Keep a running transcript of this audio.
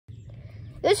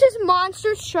This is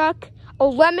Monster Truck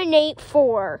Eliminate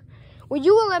 4. Would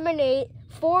you eliminate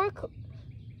 4,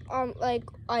 like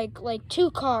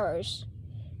 2 cars,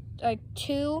 like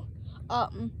 2,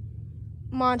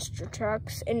 monster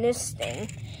trucks in this thing?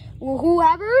 Well,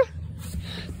 whoever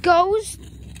goes,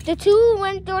 the 2 who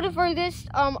went through the furthest,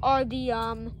 are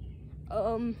the,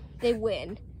 they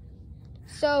win.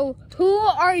 So, who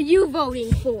are you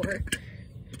voting for?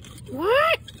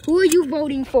 What? Who are you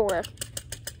voting for?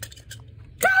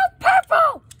 Go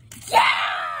purple!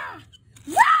 Yeah!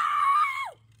 Woo!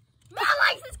 My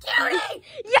license cutie!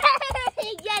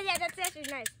 Yay! Yeah, that's actually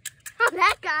nice. Oh,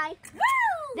 that guy.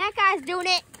 Woo! That guy's doing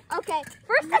it. Okay,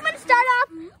 first I'm gonna start off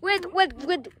with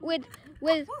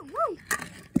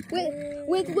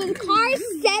car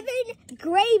 7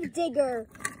 Gravedigger.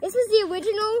 This was the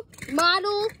original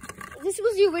model. This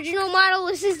was the original model.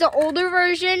 This is the older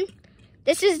version.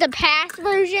 This is the past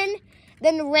version.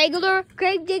 Then the regular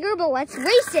Gravedigger, but let's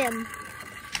race him.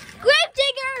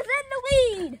 Gravedigger is in the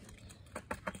lead.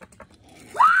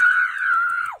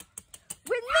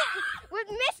 With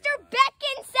Mr. Beck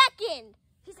in second.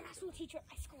 He's an actual teacher at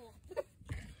my school.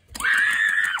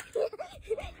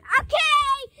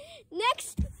 Okay,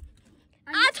 next.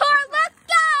 Ator, let's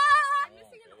go! I'm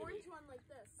missing an orange one like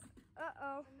this.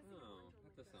 Uh-oh.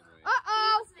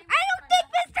 Uh-oh. I don't think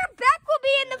Mr. Beck will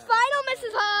be in the final,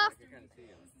 Mrs. Huff.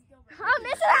 I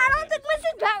don't think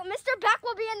Mr. Beck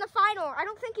will be in the final. I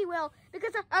don't think he will,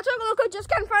 because Ator Loco just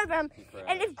got in front of him.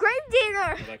 And if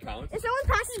Gravedigger, if someone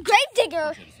passes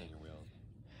Gravedigger.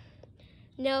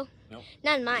 No. Nope.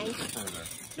 Not in mine.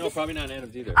 No, probably not in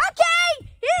Adam's either. Okay,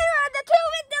 here are the 2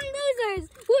 victim losers,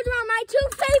 which are my 2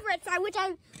 favorites, which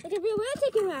we're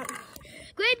taking out.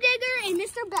 Gravedigger and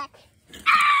Mr. Beck.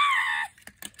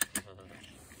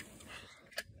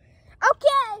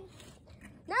 Okay,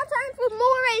 now time for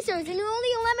more racers, and you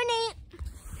only eliminate,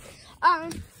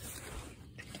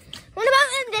 what about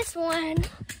in this one?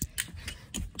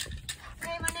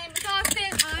 Hey, my name is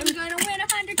Austin. I'm gonna win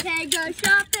 100K. Go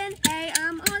shopping. Hey,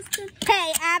 I'm Austin.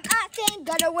 Hey, I'm Austin.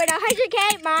 Gonna win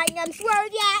 100K. My name's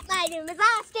Swerve. My name is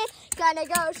Austin. Gonna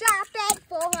go shopping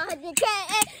for 100K.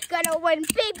 Gonna win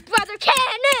Big Brother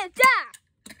Canada.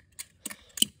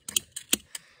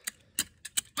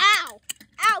 Ow.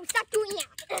 Ow, stop doing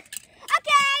that.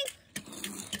 Okay.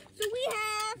 So we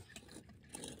have...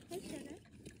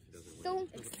 So,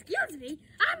 Excuse me.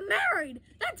 I'm married.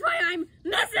 That's why I'm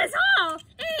Mrs. Hall.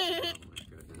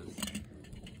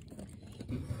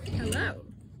 Hello.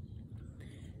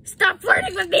 Stop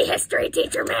flirting with me, history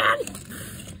teacher man.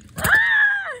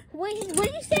 what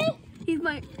did you say?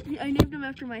 I named him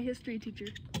after my history teacher.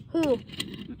 Who?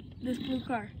 This blue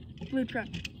truck.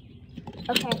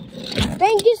 Okay.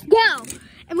 Then just go.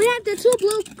 And we have the 2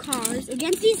 blue cars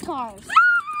against these cars.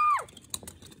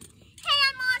 Hey,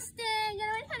 I'm Austin.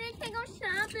 Gonna win 100K. Go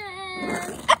shopping.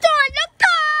 Ator, let's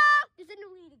go! He's in the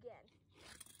lead again.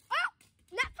 Oh,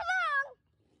 not for long.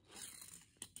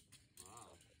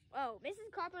 Oh, Mrs.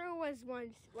 Carpenter was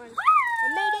once. I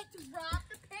made it. Drop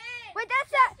the pin. Wait,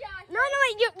 that's not. No,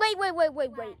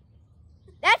 wait.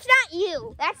 That's not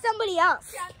you. That's somebody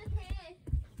else. Drop the pin.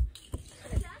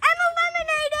 I'm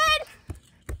eliminated.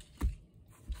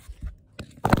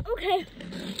 Okay.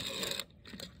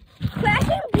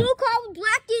 Crashing blue car with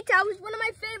black detail was one of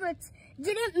my favorites.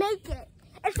 Didn't make it.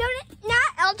 And so did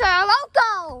not El Toro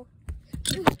Loco.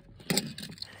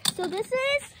 So this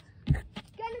is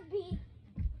gonna be.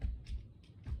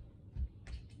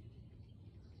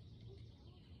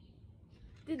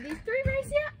 Did these 3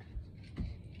 race yet?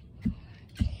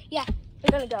 Yeah,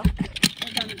 we're gonna go.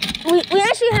 We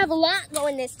actually have a lot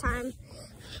going this time.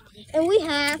 And we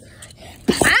have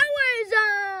Power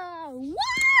Zone!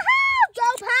 Woohoo! Go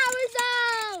Power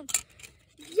Zone!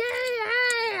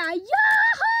 Yeah!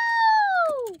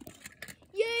 Yahoo!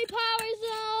 Yay, Power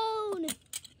Zone!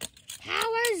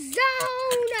 Power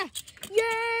Zone!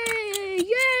 Yay!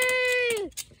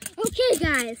 Okay,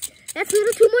 guys. That's a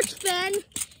little too much fun.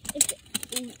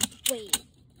 Wait.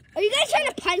 Are you guys trying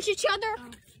to punch each other?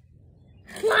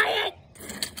 Quiet!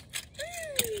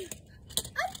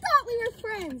 I thought we were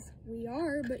friends. We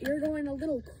are, but you're going a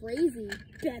little crazy,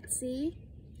 Betsy.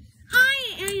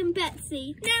 I am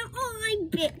Betsy. Now I'm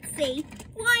Betsy.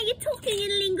 Why are you talking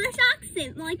in an English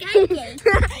accent like I do?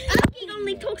 He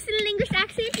only talks in an English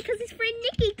accent because his friend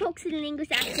Nikki talks in an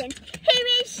English accent. Who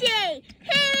is she?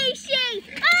 Who is she?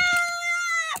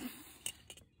 Ah!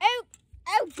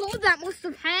 Oh, God, that must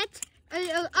have hurt.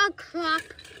 Oh, crap.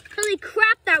 Holy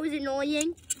crap, that was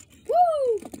annoying.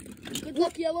 Woo! Good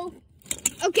luck, Yellow.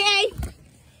 Okay.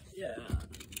 Yeah.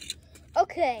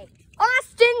 Okay.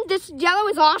 Austin, this yellow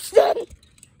is Austin.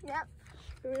 Yep,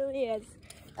 it really is.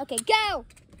 Okay, go.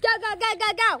 Go, go, go,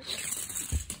 go, go.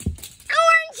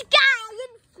 Orange guy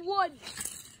in front.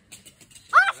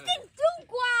 Austin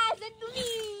Duquois in the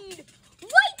lead.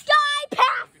 White guy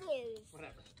passes.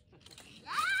 Whatever.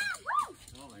 Yeah,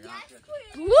 Oh my gosh.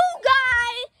 blue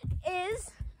guy is...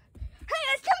 Hey,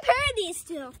 let's compare these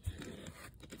two.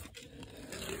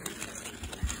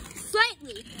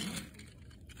 Slightly.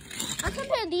 Let's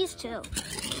compare these two.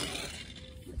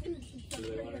 Do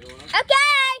they want to go on?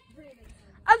 Okay.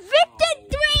 Evicted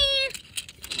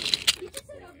 3.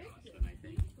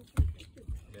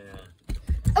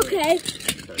 Yeah. Okay.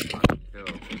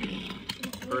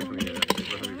 First we did it.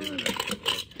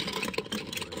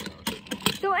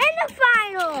 So in the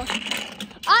final,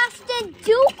 Austin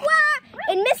Duquois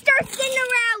and Mr.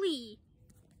 Cinderelli.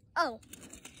 Oh.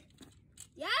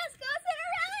 Yes, go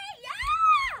Cinderelli!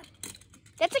 Yeah!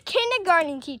 That's a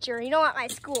kindergarten teacher. You know at my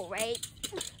school, right?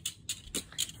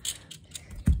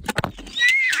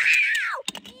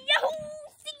 Yo,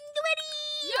 Cinderelli!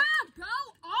 Yeah, go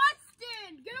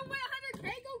Austin! Get away 100K,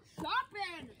 go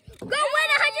shopping! Go win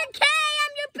 100K!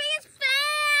 I'm your biggest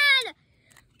fan!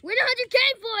 Win 100K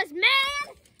for us,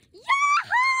 man!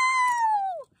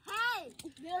 Yahoo! Hey!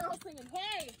 They're all singing,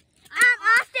 hey! I'm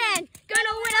Austin,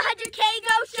 gonna win 100K,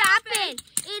 go shopping.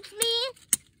 It's me,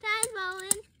 Ty's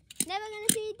Roland. Never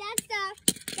gonna see that stuff.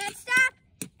 That stuff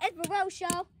is for Ro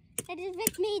Show. That is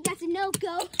with me, that's a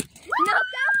no-go.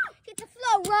 No-go, get the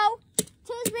flow, Ro.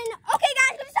 Okay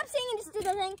guys, gonna stop singing this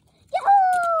stupid thing.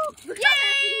 Yahoo!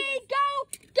 Yay!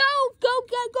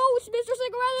 Go, Mr.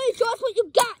 Cinderelli. Show us what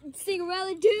you got,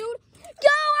 Cinderelli, dude.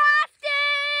 Go,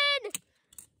 Austin!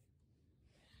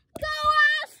 Go,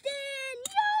 Austin!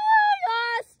 Yay,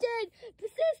 Austin!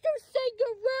 Sister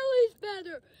Cinderelli's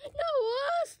better. No,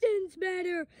 Austin's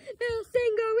better. No,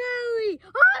 Cinderelli.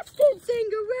 Austin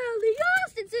Cinderelli.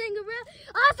 Austin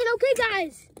Cinderelli. Austin, okay,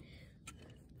 guys.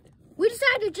 We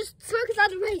decided to just focus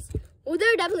on the race. Well,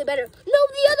 they're definitely better. No,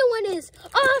 the other one is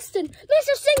Austin.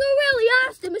 Mr. Cinderelli.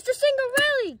 Austin. Mr.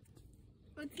 Cinderelli.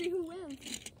 Let's see who wins.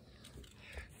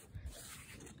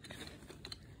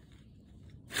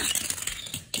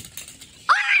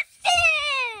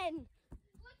 Austin!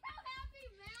 Look how happy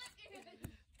Matt is.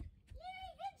 Yay, Yay,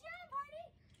 good job,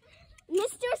 buddy.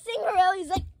 Mr. Cinderelli's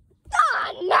like,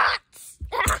 nuts!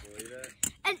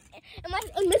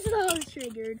 and Mrs. Hall is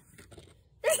triggered.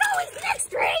 There's always the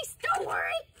next race, don't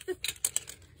worry.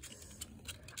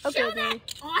 Okay, Show then.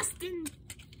 that Austin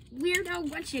weirdo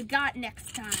what you got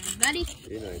next time, buddy.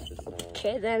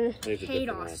 Okay, then. Hate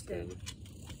Austin.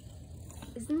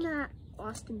 Isn't that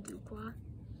Austin Duquois?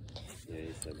 Yeah,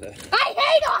 you said that. I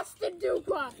hate Austin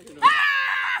Duquois!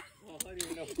 Ah! Well, I don't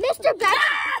even know. Mr.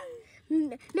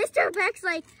 Beck. Mr. Beck's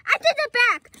like, I take it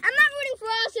back. I'm not rooting for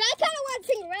Austin. I kind of want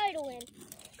Cinderella to win.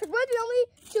 Because we're the only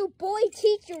two boy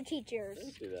teachers.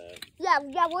 Don't do that. Yeah,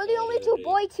 we're the only two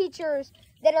boy teachers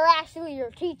that are actually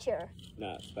your teacher.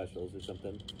 Not specials or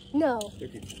something. No. They're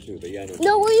teachers too, but yeah, I know.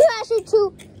 No, we're actually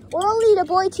two. We're only the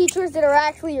boy teachers that are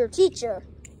actually your teacher.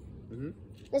 Mm-hmm.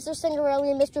 Mr. Cinderella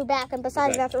and Mr. Beck, and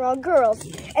besides Okay. that, they're all girls.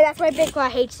 And that's why Big Claw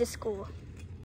hates this school.